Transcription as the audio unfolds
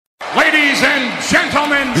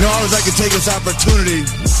friend. You know, I always like to take this opportunity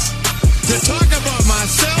to talk about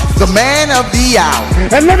myself. The man of the hour.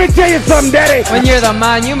 And let me tell you something, Daddy. When you're the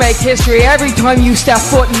man, you make history every time you step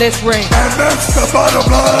foot in this ring. And that's the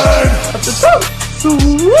bottom line.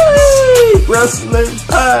 Sweet Wrestling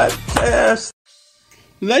Podcast.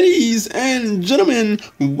 Ladies and gentlemen,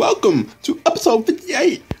 welcome to episode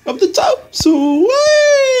 58 of the Top Sweet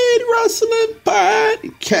Wrestling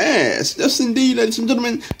Podcast. Yes, indeed, ladies and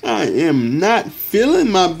gentlemen, I am not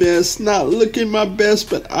feeling my best, not looking my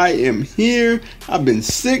best, but I am here. I've been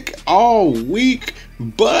sick all week,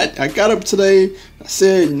 but I got up today. I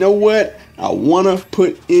said, you know what? I want to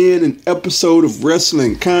put in an episode of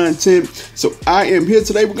wrestling content. So I am here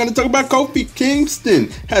today. We're going to talk about Kofi Kingston.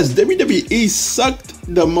 Has WWE sucked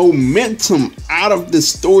the momentum out of the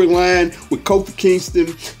storyline with Kofi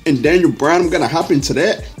Kingston and Daniel Bryan? I'm going to hop into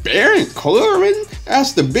that. Baron Corbin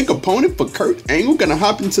as the big opponent for Kurt Angle. Going to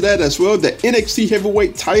hop into that as well. The NXT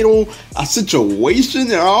heavyweight title, a situation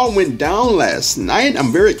that all went down last night.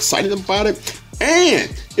 I'm very excited about it. And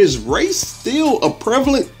is race still a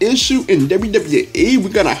prevalent issue in WWE? We're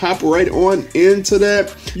going to hop right on into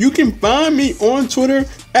that. You can find me on Twitter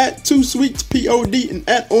at 2sweetspod and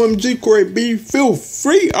at OMGCoreyB. Feel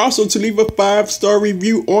free also to leave a 5-star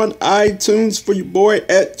review on iTunes for your boy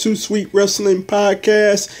at 2Sweet Wrestling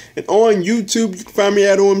Podcast. And on YouTube, you can find me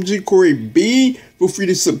at OMGCoreyB. Feel free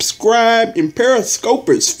to subscribe. And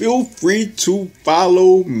Periscopers, feel free to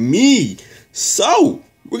follow me. So,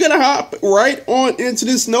 we're going to hop right on into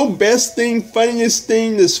this. No best thing, funniest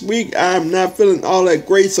thing this week. I'm not feeling all that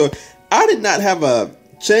great. So I did not have a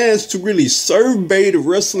chance to really survey the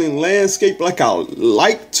wrestling landscape like I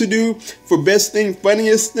like to do for best thing,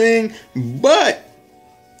 funniest thing. But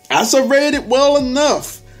I surveyed it well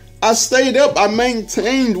enough. I stayed up. I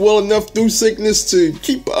maintained well enough through sickness to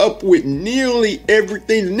keep up with nearly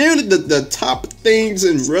everything. Nearly the top things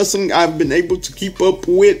in wrestling I've been able to keep up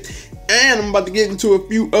with. And I'm about to get into a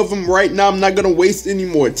few of them right now. I'm not going to waste any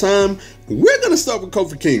more time. We're going to start with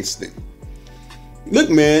Kofi Kingston. Look,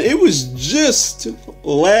 man, it was just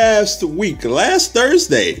last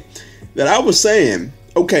Thursday, that I was saying,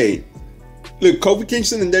 okay, look, Kofi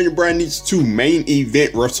Kingston and Daniel Bryan needs to main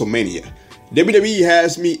event WrestleMania. WWE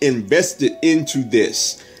has me invested into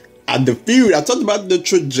this. The feud, I talked about the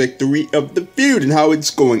trajectory of the feud and how it's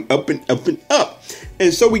going up and up and up.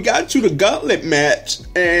 And so we got to the gauntlet match,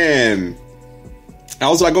 and I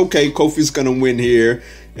was like, okay, Kofi's going to win here.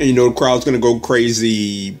 And, you know, the crowd's going to go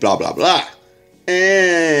crazy, blah, blah, blah.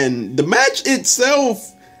 And the match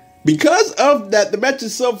itself, because of that, the match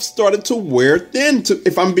itself started to wear thin,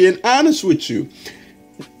 if I'm being honest with you.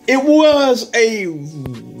 It was a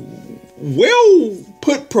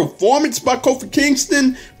well-put performance by Kofi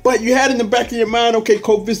Kingston, but you had in the back of your mind, okay,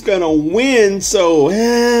 Kofi's gonna win, so,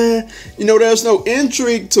 you know, there's no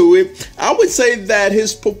intrigue to it. I would say that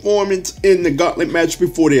his performance in the gauntlet match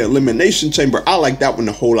before the Elimination Chamber, I like that one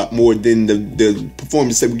a whole lot more than the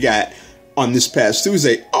performance that we got on this past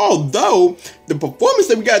Tuesday. Although, the performance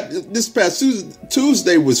that we got this past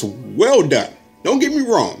Tuesday was well done. Don't get me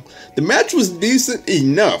wrong. The match was decent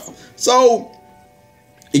enough. So,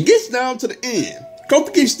 it gets down to the end.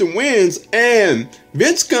 Kofi Kingston wins, and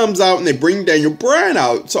Vince comes out and they bring Daniel Bryan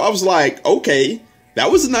out. So I was like, okay, that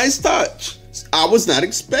was a nice touch. I was not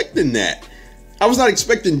expecting that. I was not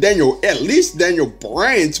expecting at least Daniel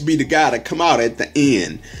Bryan to be the guy to come out at the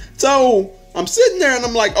end. So I'm sitting there and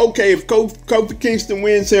I'm like, okay, if Kofi Kingston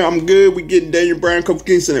wins here, I'm good. We getting Daniel Bryan, Kofi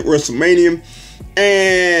Kingston at WrestleMania.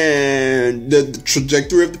 And the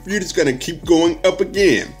trajectory of the feud is going to keep going up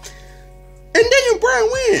again. And Daniel Bryan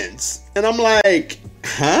wins. And I'm like,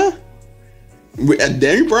 huh?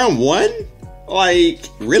 Daniel Bryan won? Like,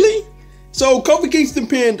 really? So Kofi Kingston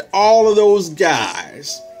pinned all of those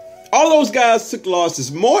guys. All of those guys took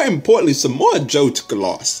losses. More importantly, Samoa Joe took a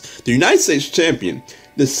loss. The United States champion.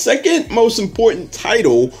 The second most important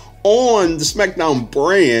title on the SmackDown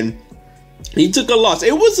brand. He took a loss.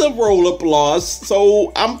 It was a roll-up loss,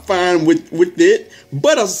 so I'm fine with it.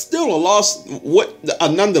 But it's still a loss.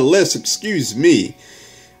 Nonetheless, excuse me.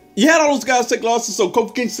 You had all those guys take losses, so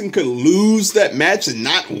Kofi Kingston could lose that match and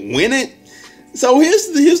not win it. So here's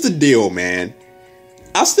the deal, man.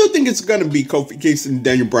 I still think it's going to be Kofi Kingston and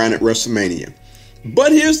Daniel Bryan at WrestleMania.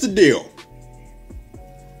 But here's the deal.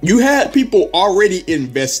 You had people already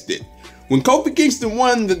invested. When Kofi Kingston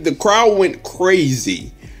won, the crowd went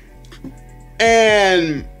crazy.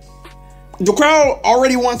 And the crowd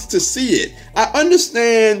already wants to see it. I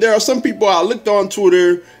understand there are some people, I looked on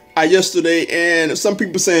Twitter yesterday, and some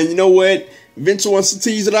people saying, you know what, Vince wants to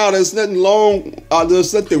tease it out. There's nothing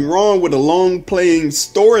wrong with a long playing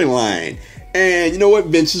storyline. And you know what?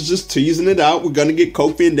 Vince is just teasing it out. We're going to get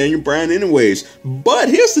Kofi and Daniel Bryan anyways. But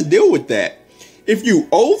here's the deal with that. If you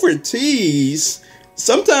over tease,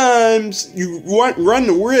 sometimes you run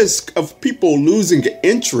the risk of people losing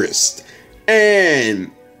interest.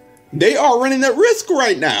 And they are running that risk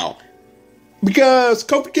right now. Because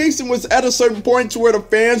Kofi Kingston was at a certain point to where the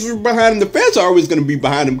fans were behind him. The fans are always going to be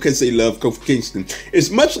behind him because they love Kofi Kingston.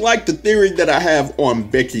 It's much like the theory that I have on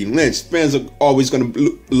Becky Lynch. Fans are always going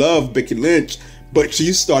to love Becky Lynch, but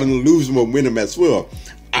she's starting to lose momentum as well.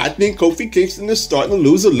 I think Kofi Kingston is starting to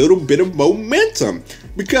lose a little bit of momentum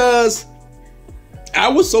because I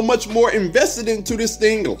was so much more invested into this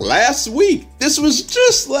thing last week. This was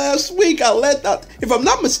just last week. If I'm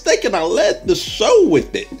not mistaken, I led the show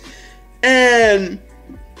with it. And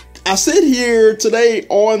I sit here today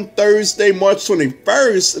on Thursday, March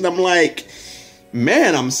 21st, and I'm like,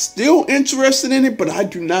 man, I'm still interested in it, but I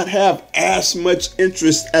do not have as much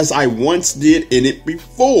interest as I once did in it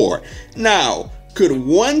before. Now, could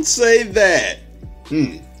one say that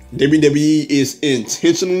WWE is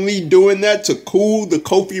intentionally doing that to cool the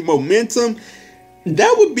Kofi momentum?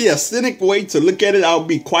 That would be a cynic way to look at it, I'll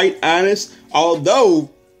be quite honest.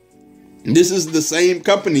 Although, this is the same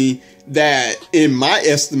company that, in my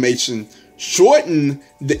estimation, shortened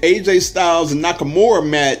the AJ Styles and Nakamura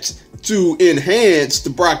match to enhance the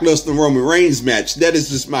Brock Lesnar and Roman Reigns match. That is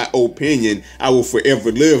just my opinion. I will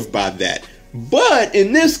forever live by that. But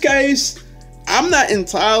in this case, I'm not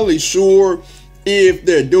entirely sure if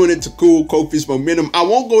they're doing it to cool Kofi's momentum. I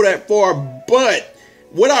won't go that far, but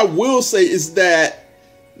what I will say is that,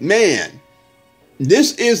 man,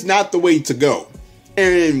 this is not the way to go.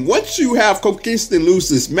 And once you have Kofi Kingston lose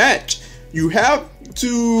this match, you have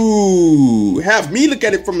to have me look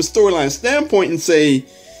at it from a storyline standpoint and say,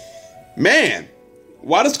 man,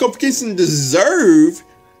 why does Kofi Kingston deserve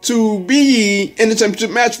to be in the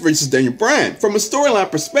championship match versus Daniel Bryan? From a storyline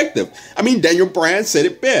perspective, I mean, Daniel Bryan said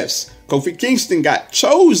it best. Kofi Kingston got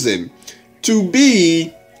chosen to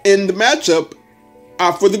be in the matchup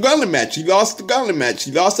for the Gauntlet match. He lost the Gauntlet match.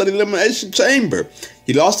 He lost at Elimination Chamber.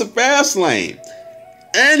 He lost at Fastlane.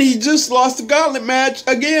 And he just lost the Gauntlet match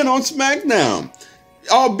again on SmackDown.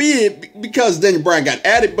 Albeit because Daniel Bryan got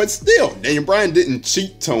added, but still, Daniel Bryan didn't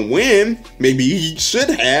cheat to win. Maybe he should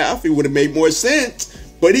have. It would have made more sense.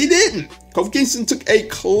 But he didn't. Kofi Kingston took a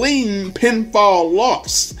clean pinfall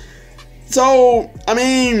loss. So, I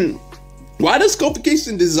mean, why does Kofi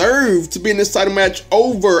Kingston deserve to be in this title match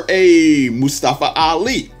over a Mustafa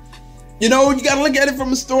Ali? You know, you got to look at it from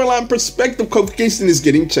a storyline perspective. Kofi Kingston is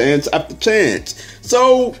getting chance after chance.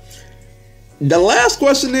 So, the last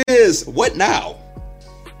question is, what now?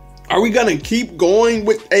 Are we going to keep going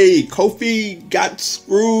with a Kofi got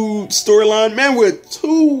screwed storyline? Man, we're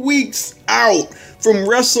 2 weeks out from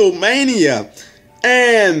WrestleMania.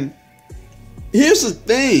 And here's the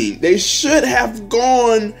thing. They should have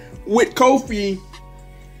gone with Kofi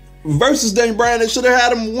versus Daniel Bryan. They should have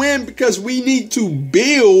had him win because we need to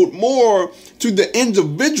build more to the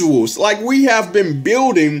individuals. Like we have been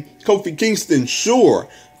building Kofi Kingston, sure,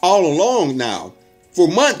 all along now, for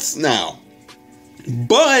months now.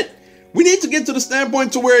 But we need to get to the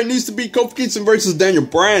standpoint to where it needs to be Kofi Kingston versus Daniel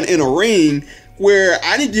Bryan in a ring where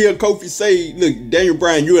I need to hear Kofi say, look, Daniel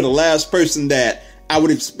Bryan, you are the last person that I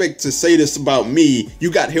would expect to say this about me.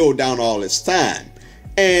 You got held down all this time.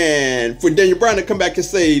 And for Daniel Bryan to come back and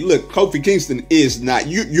say, look, Kofi Kingston is not,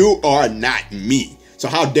 you are not me. So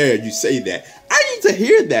how dare you say that? I need to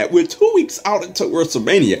hear that. We're 2 weeks out until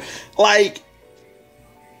WrestleMania. Like,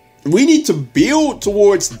 we need to build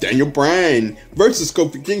towards Daniel Bryan versus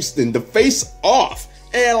Kofi Kingston, the face off.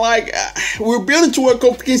 And like, we're building toward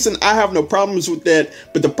Kofi Kingston. I have no problems with that.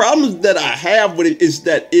 But the problem that I have with it is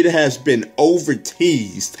that it has been over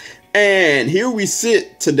teased. And here we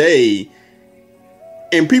sit today,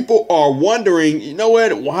 and people are wondering, you know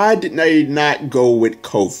what, why did they not go with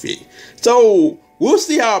Kofi? So we'll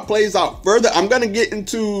see how it plays out further. I'm going to get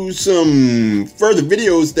into some further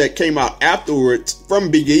videos that came out afterwards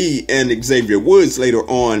from Big E and Xavier Woods later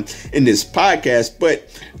on in this podcast.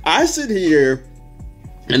 But I sit here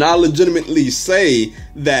and I legitimately say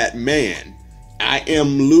that, man, I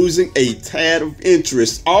am losing a tad of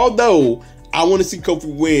interest. Although I want to see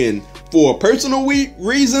Kofi win for personal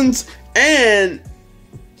reasons, and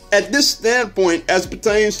at this standpoint, as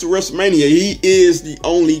pertains to WrestleMania, he is the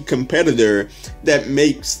only competitor that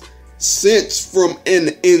makes sense from an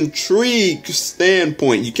intrigue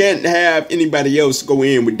standpoint. You can't have anybody else go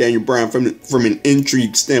in with Daniel Bryan from an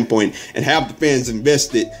intrigue standpoint and have the fans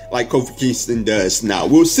invested like Kofi Kingston does now.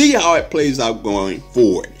 We'll see how it plays out going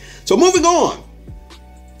forward. So moving on,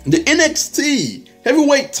 the NXT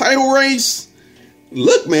heavyweight title race.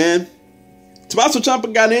 Look, man, Tommaso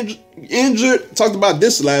Ciampa got injured. Talked about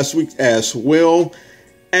this last week as well.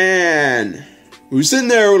 And we were sitting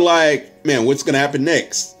there like, man, what's going to happen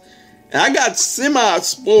next? And I got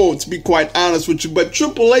semi-spoiled, to be quite honest with you. But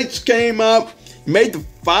Triple H came up, made the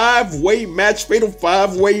fatal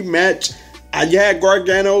five-way match. You had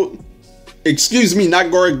Gargano. Excuse me,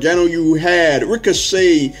 not Gargano. You had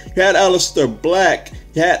Ricochet. You had Aleister Black.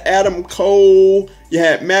 You had Adam Cole. You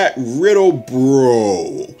had Matt Riddle,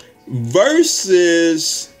 bro,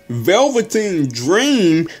 versus Velveteen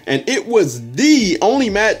Dream. And it was the only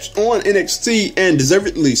match on NXT, and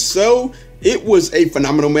deservedly so. It was a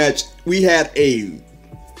phenomenal match. We had a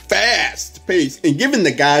fast pace, and given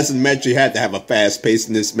the guys in the match, you had to have a fast pace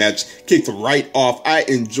in this match. Kicked right off. I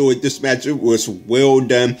enjoyed this match. It was well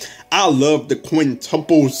done. I love the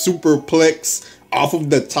quintuple superplex off of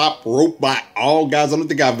the top rope by all guys. I don't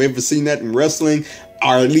think I've ever seen that in wrestling,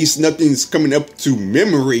 or at least nothing's coming up to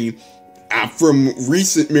memory from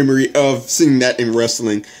recent memory of seeing that in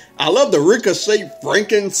wrestling. I love the Ricochet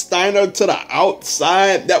Frankensteiner to the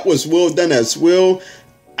outside. That was well done as well.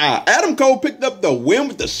 Adam Cole picked up the win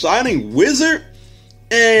with the Shining Wizard.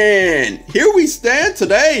 And here we stand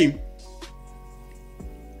today.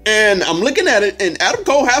 And I'm looking at it, and Adam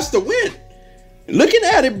Cole has to win. Looking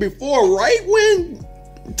at it before, right when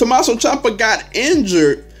Tommaso Ciampa got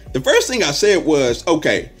injured, the first thing I said was,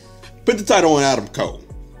 okay, put the title on Adam Cole.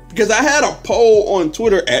 Because I had a poll on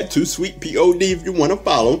Twitter at 2SweetPod if you want to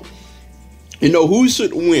follow. You know, who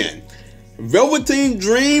should win? Velveteen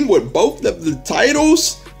Dream with both of the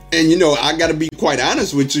titles. And, you know, I got to be quite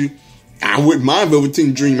honest with you. I wouldn't mind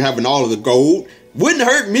Velveteen Dream having all of the gold. Wouldn't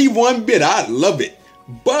hurt me one bit. I'd love it.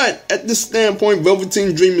 But at this standpoint,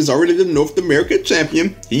 Velveteen Dream is already the North American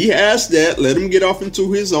champion. He has that. Let him get off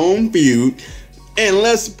into his own feud. And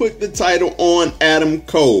let's put the title on Adam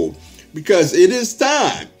Cole. Because it is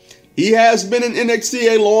time. He has been in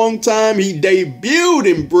NXT a long time. He debuted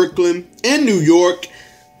in Brooklyn, in New York.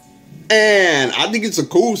 And I think it's a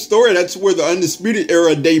cool story. That's where the Undisputed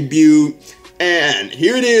Era debuted. And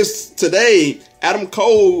here it is today. Adam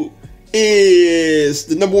Cole is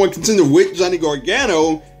the number one contender with Johnny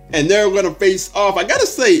Gargano. And they're going to face off. I got to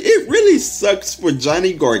say, it really sucks for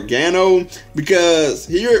Johnny Gargano. Because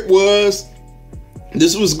here it was.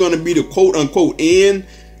 This was going to be the quote-unquote end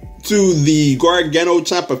to the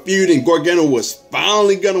Gargano-Ciampa feud, and Gargano was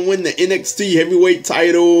finally going to win the NXT heavyweight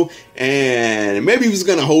title, and maybe he was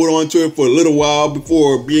going to hold on to it for a little while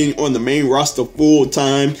before being on the main roster full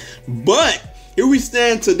time. But here we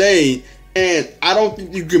stand today, and I don't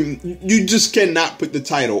think you just cannot put the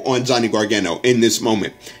title on Johnny Gargano in this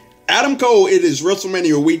moment. Adam Cole, it is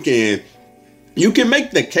WrestleMania weekend. You can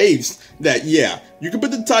make the case that, yeah, you can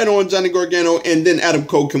put the title on Johnny Gargano and then Adam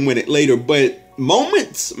Cole can win it later, but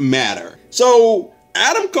moments matter. So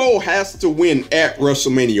Adam Cole has to win at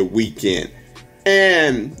WrestleMania weekend.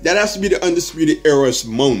 And that has to be the Undisputed Era's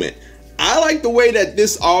moment. I like the way that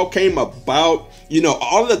this all came about. You know,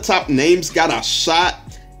 all of the top names got a shot.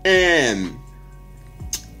 And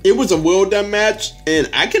it was a well done match. And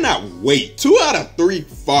I cannot wait. 2 out of 3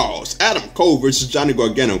 falls. Adam Cole versus Johnny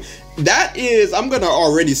Gargano. That is, I'm going to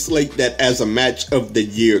already slate that as a match of the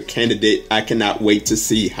year candidate. I cannot wait to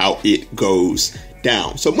see how it goes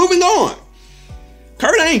down. So moving on.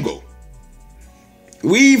 Kurt Angle.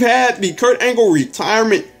 We've had the Kurt Angle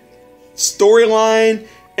retirement storyline.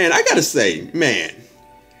 And I got to say, man,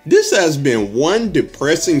 this has been one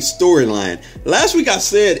depressing storyline. Last week I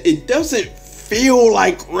said it doesn't feel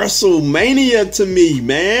like WrestleMania to me,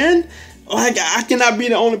 man. Like, I cannot be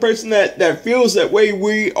the only person that feels that way.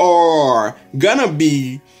 We are gonna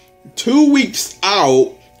be 2 weeks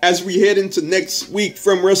out as we head into next week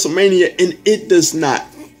from WrestleMania, and it does not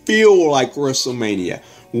feel like WrestleMania.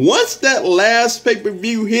 Once that last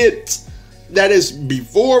pay-per-view hits, that is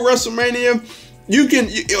before WrestleMania,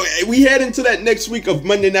 we head into that next week of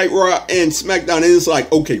Monday Night Raw and SmackDown, and it's like,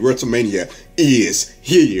 okay, WrestleMania is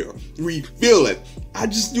here. We feel it. I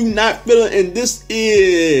just do not feel it, and this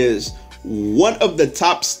is one of the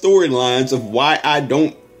top storylines of why I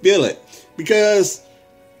don't feel it. Because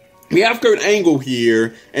we have Kurt Angle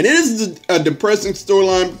here, and it is a depressing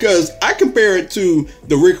storyline because I compare it to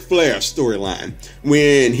the Ric Flair storyline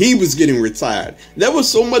when he was getting retired. There was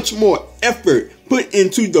so much more effort put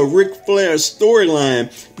into the Ric Flair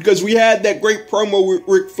storyline because we had that great promo with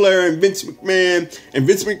Ric Flair and Vince McMahon, and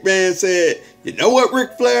Vince McMahon said, you know what,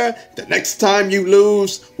 Ric Flair? The next time you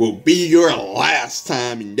lose will be your last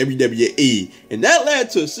time in WWE. And that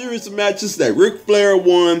led to a series of matches that Ric Flair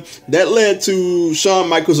won. That led to Shawn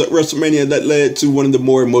Michaels at WrestleMania. That led to one of the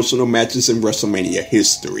more emotional matches in WrestleMania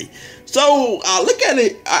history. So I look at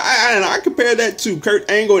it, and I compare that to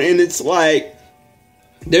Kurt Angle, and it's like,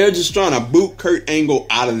 they're just trying to boot Kurt Angle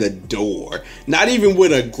out of the door. Not even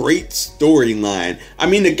with a great storyline. I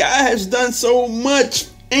mean, the guy has done so much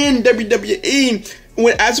in WWE.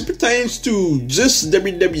 As it pertains to just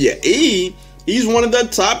WWE, he's one of the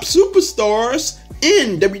top superstars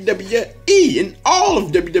in WWE, in all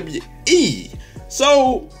of WWE.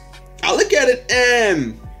 So I look at it,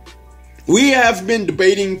 and we have been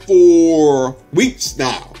debating for weeks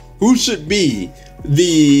now who should be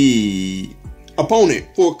the opponent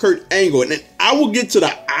for Kurt Angle. And then I will get to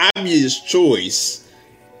the obvious choice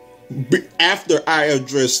after I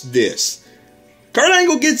address this. Kurt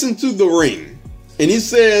Angle gets into the ring, and he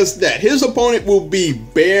says that his opponent will be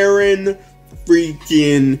Baron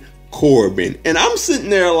freaking Corbin. And I'm sitting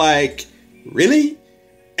there like, really?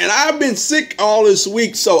 And I've been sick all this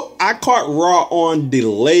week, so I caught Raw on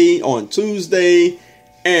delay on Tuesday,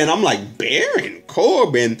 and I'm like, Baron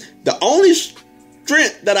Corbin? The only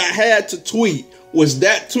strength that I had to tweet was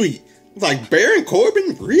that tweet. Like, Baron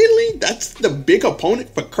Corbin? Really? That's the big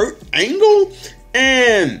opponent for Kurt Angle?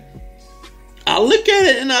 And I look at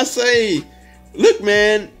it and I say, look,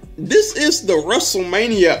 man, this is the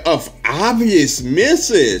WrestleMania of obvious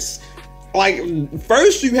misses. Like,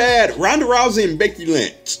 first you had Ronda Rousey and Becky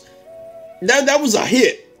Lynch. That was a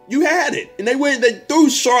hit. You had it. And they threw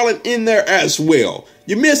Charlotte in there as well.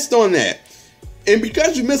 You missed on that. And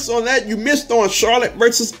because you missed on that, you missed on Charlotte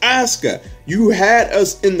versus Asuka. You had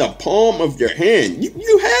us in the palm of your hand.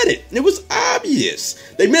 You had it. It was obvious.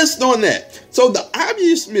 They missed on that. So the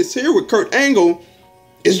obvious miss here with Kurt Angle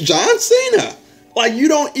is John Cena. Like, you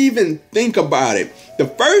don't even think about it. The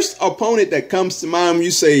first opponent that comes to mind when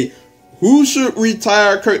you say, who should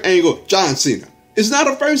retire Kurt Angle? John Cena. It's not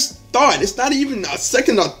a first thought. It's not even a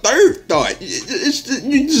second or third thought.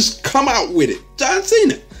 You just come out with it. John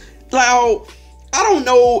Cena. Now, I don't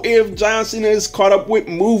know if John Cena is caught up with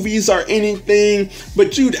movies or anything,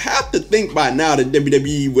 but you'd have to think by now that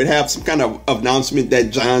WWE would have some kind of announcement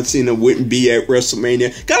that John Cena wouldn't be at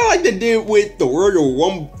WrestleMania. Kind of like they did with the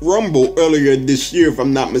Royal Rumble earlier this year, if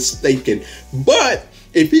I'm not mistaken. But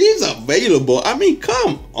if he's available, I mean,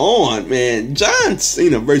 come on, man. John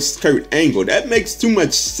Cena versus Kurt Angle, that makes too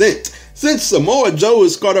much sense. Since Samoa Joe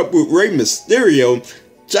is caught up with Rey Mysterio,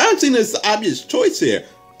 John Cena is the obvious choice here.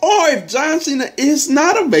 Or if John Cena is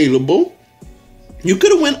not available, you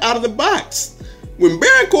could have went out of the box. When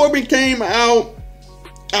Baron Corbin came out,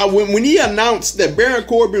 when he announced that Baron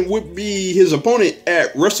Corbin would be his opponent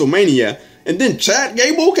at WrestleMania, and then Chad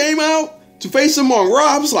Gable came out to face him on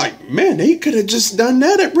Raw, I was like, man, they could have just done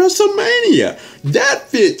that at WrestleMania. That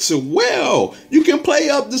fits well. You can play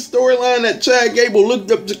up the storyline that Chad Gable looked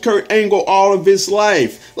up to Kurt Angle all of his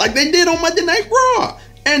life, like they did on Monday Night Raw.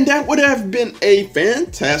 And that would have been a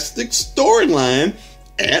fantastic storyline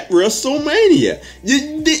at WrestleMania.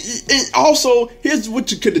 And also, here's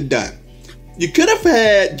what you could have done. You could have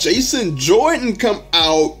had Jason Jordan come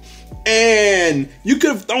out, and you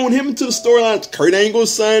could have thrown him into the storyline. Kurt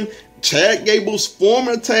Angle's son, Chad Gable's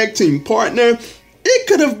former tag team partner. It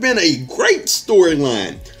could have been a great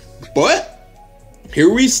storyline. But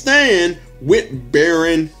here we stand with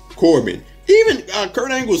Baron Corbin. Even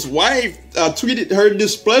Kurt Angle's wife tweeted her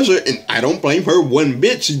displeasure, and I don't blame her one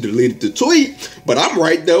bit. She deleted the tweet, but I'm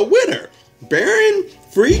right there with her. Baron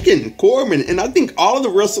freaking Corbin, and I think all of the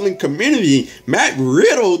wrestling community, Matt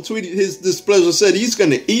Riddle tweeted his displeasure, said he's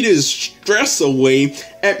going to eat his stress away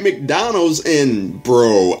at McDonald's, and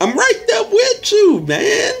bro, I'm right there with you,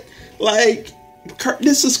 man. Like,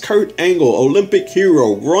 this is Kurt Angle, Olympic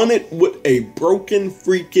hero, run it with a broken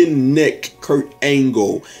freaking neck, Kurt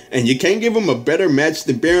Angle. And you can't give him a better match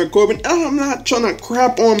than Baron Corbin. I'm not trying to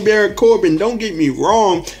crap on Baron Corbin, don't get me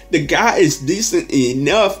wrong. The guy is decent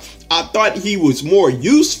enough. I thought he was more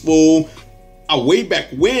useful way back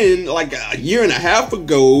when, like a year and a half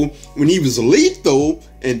ago, when he was lethal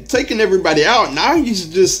and taking everybody out. Now he's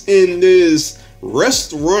just in this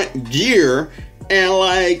restaurant gear. And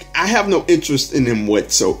like, I have no interest in him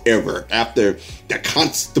whatsoever after the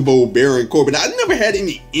Constable Baron Corbin. I never had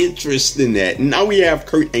any interest in that. And now we have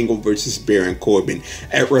Kurt Angle versus Baron Corbin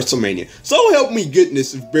at WrestleMania. So help me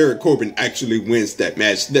goodness if Baron Corbin actually wins that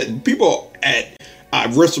match. That people at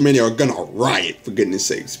WrestleMania are gonna riot, for goodness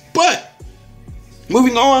sakes. But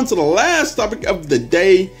moving on to the last topic of the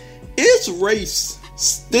day, is race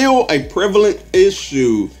still a prevalent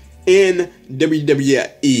issue in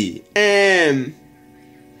WWE? And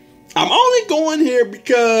I'm only going here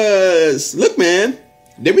because, look, man,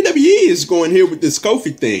 WWE is going here with this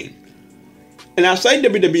Kofi thing. And I say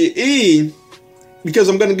WWE because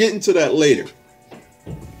I'm going to get into that later.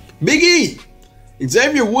 Big E,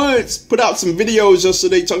 Xavier Woods put out some videos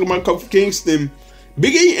yesterday talking about Kofi Kingston.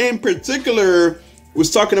 Big E in particular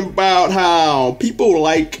was talking about how people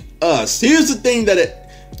like us. Here's the thing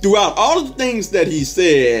throughout all of the things that he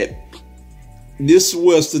said, this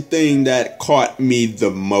was the thing that caught me the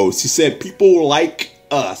most. He said people like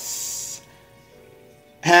us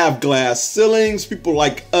have glass ceilings. People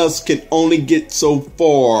like us can only get so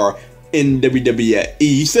far in WWE.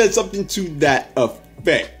 He said something to that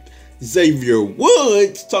effect. Xavier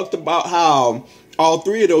Woods talked about how all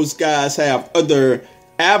three of those guys have other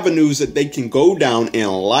avenues that they can go down in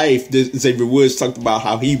life. Xavier Woods talked about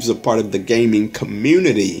how he was a part of the gaming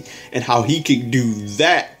community and how he could do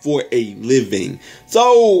that for a living.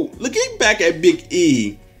 So, looking back at Big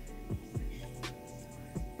E,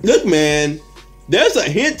 look, man, there's a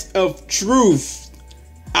hint of truth.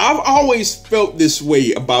 I've always felt this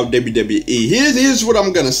way about WWE. Here's what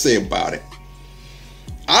I'm going to say about it.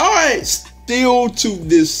 I still to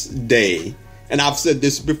this day, and I've said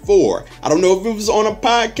this before, I don't know if it was on a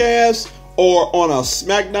podcast or on a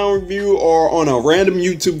SmackDown review or on a random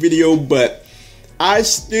YouTube video, but I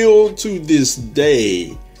still to this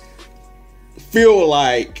day feel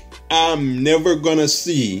like I'm never gonna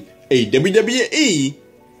see a WWE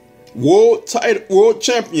world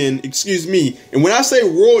champion, and when I say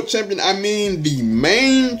world champion, I mean the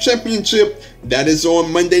main championship that is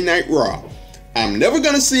on Monday Night Raw. I'm never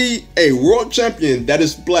gonna see a world champion that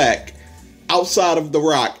is black outside of The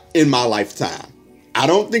Rock in my lifetime. I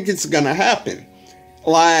don't think it's gonna happen.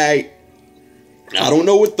 Like, I don't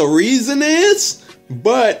know what the reason is,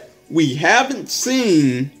 but we haven't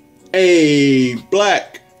seen a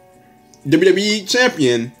black WWE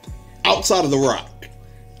champion outside of The Rock.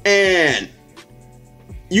 And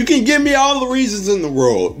you can give me all the reasons in the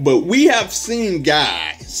world, but we have seen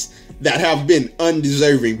guys that have been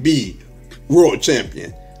undeserving be world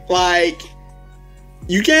champion. Like,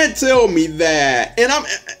 you can't tell me that. And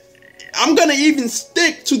I'm gonna even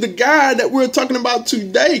stick to the guy that we're talking about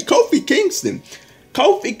today, Kofi Kingston.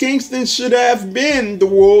 Kofi Kingston should have been the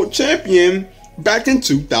world champion back in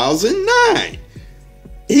 2009.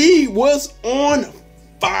 He was on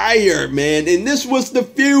fire, man, and this was the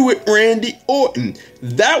feud with Randy Orton.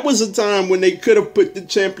 That was a time when they could have put the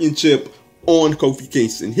championship on Kofi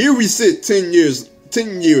Kingston. Here we sit 10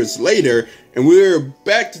 years later, and we're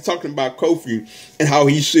back to talking about Kofi and how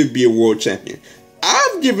he should be a world champion.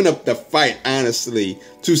 I've given up the fight, honestly,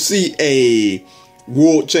 to see a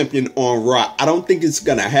world champion on Raw. I don't think it's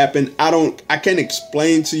gonna happen. I can't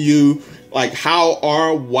explain to you like how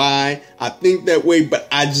or why I think that way, but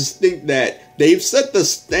I just think that they've set the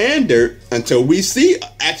standard until we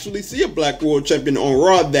actually see a black world champion on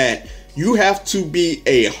Raw, that you have to be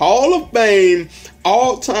a Hall of Fame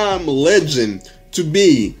all-time legend to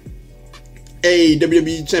be a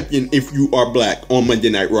WWE champion if you are black on Monday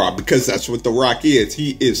Night Raw, because that's what The Rock is.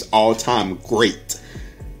 He is all-time great.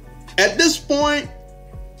 At this point,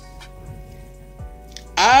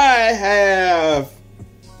 I have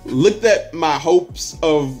looked at my hopes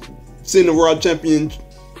of seeing the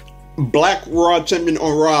black Raw champion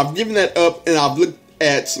on Raw. I've given that up, and I've looked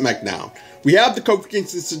at SmackDown. We have the Kofi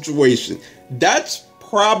Kingston situation. That's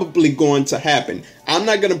probably going to happen. I'm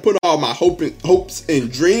not going to put all my hopes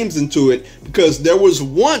and dreams into it, because there was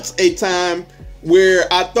once a time where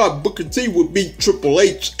I thought Booker T would beat Triple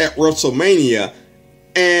H at WrestleMania,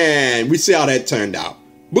 and we see how that turned out.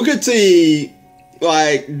 Booker T,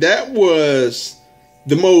 like, that was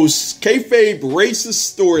the most kayfabe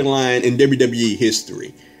racist storyline in WWE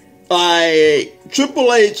history. Like,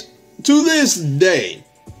 Triple H, to this day,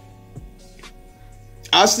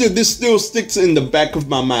 this still sticks in the back of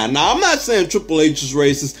my mind. Now, I'm not saying Triple H is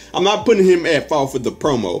racist. I'm not putting him at fault for the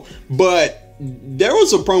promo. But there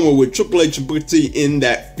was a promo with Triple H and Booker T in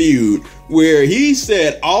that feud where he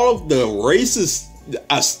said all of the racist,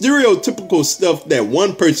 stereotypical stuff that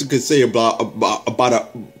one person could say about a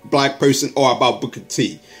black person or about Booker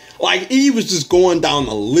T. Like, he was just going down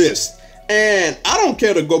the list. And I don't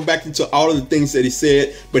care to go back into all of the things that he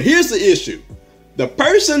said. But here's the issue. The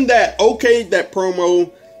person that okayed that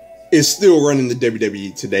promo is still running the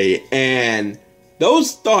WWE today, and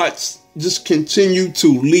those thoughts just continue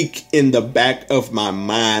to leak in the back of my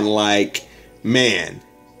mind like, man,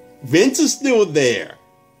 Vince is still there,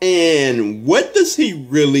 and what does he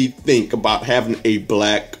really think about having a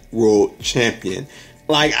black world champion?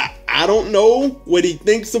 Like, I don't know what he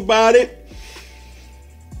thinks about it,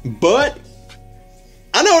 but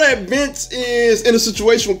I know that Vince is in a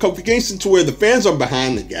situation with Kofi Kingston to where the fans are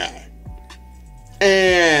behind the guy.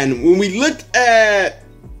 And when we look at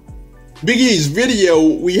Big E's video,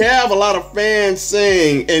 we have a lot of fans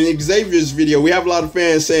saying, and Xavier's video, we have a lot of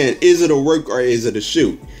fans saying, is it a work or is it a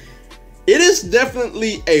shoot? It is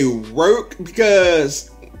definitely a work,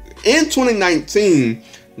 because in 2019,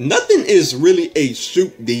 nothing is really a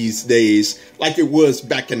shoot these days like it was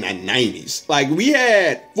back in the 90s. Like, we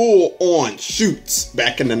had full-on shoots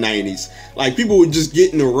back in the 90s. Like, people would just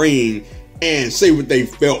get in the ring and say what they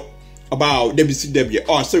felt about WCW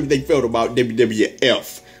or say what they felt about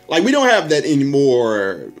WWF. Like, we don't have that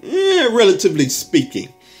anymore, relatively speaking.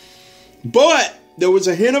 But there was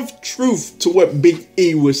a hint of truth to what Big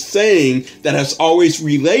E was saying that has always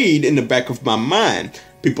relayed in the back of my mind.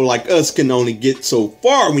 People like us can only get so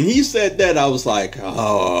far. When he said that, I was like,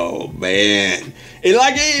 oh, man. It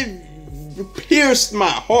pierced my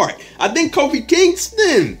heart. I think Kofi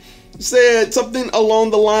Kingston said something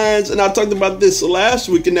along the lines, and I talked about this last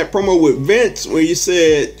week in that promo with Vince, where he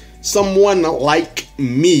said, someone like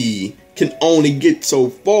me can only get so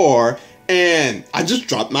far. And I just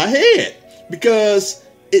dropped my head because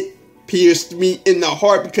it pierced me in the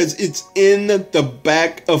heart, because it's in the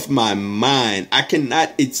back of my mind. I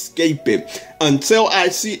cannot escape it. Until I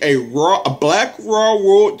see a Black Raw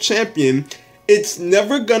World Champion, it's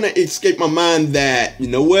never gonna escape my mind that, you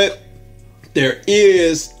know what? There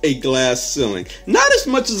is a glass ceiling. Not as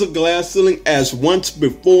much as a glass ceiling as once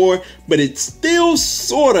before, but it still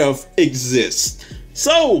sort of exists.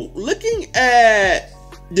 So, looking at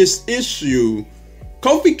this issue,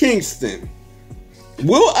 Kofi Kingston,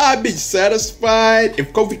 will I be satisfied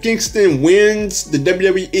if Kofi Kingston wins the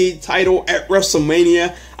WWE title at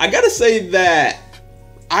WrestleMania? I gotta say that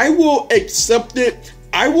I will accept it.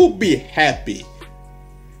 I will be happy.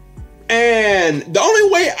 And the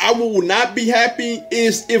only way I will not be happy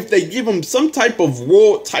is if they give him some type of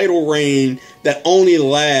world title reign that only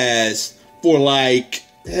lasts for like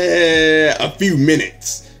a few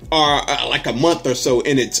minutes or like a month or so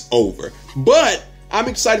and it's over. But I'm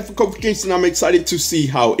excited for Kofi Kingston. I'm excited to see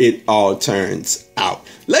how it all turns out.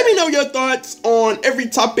 Let me know your thoughts on every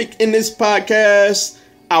topic in this podcast.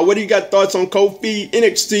 What do you got thoughts on Kofi,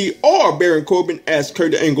 NXT, or Baron Corbin as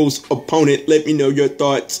Kurt Angle's opponent? Let me know your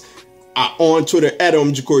thoughts on Twitter at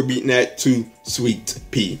Jacory Beaton at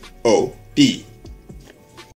 2SweetPod.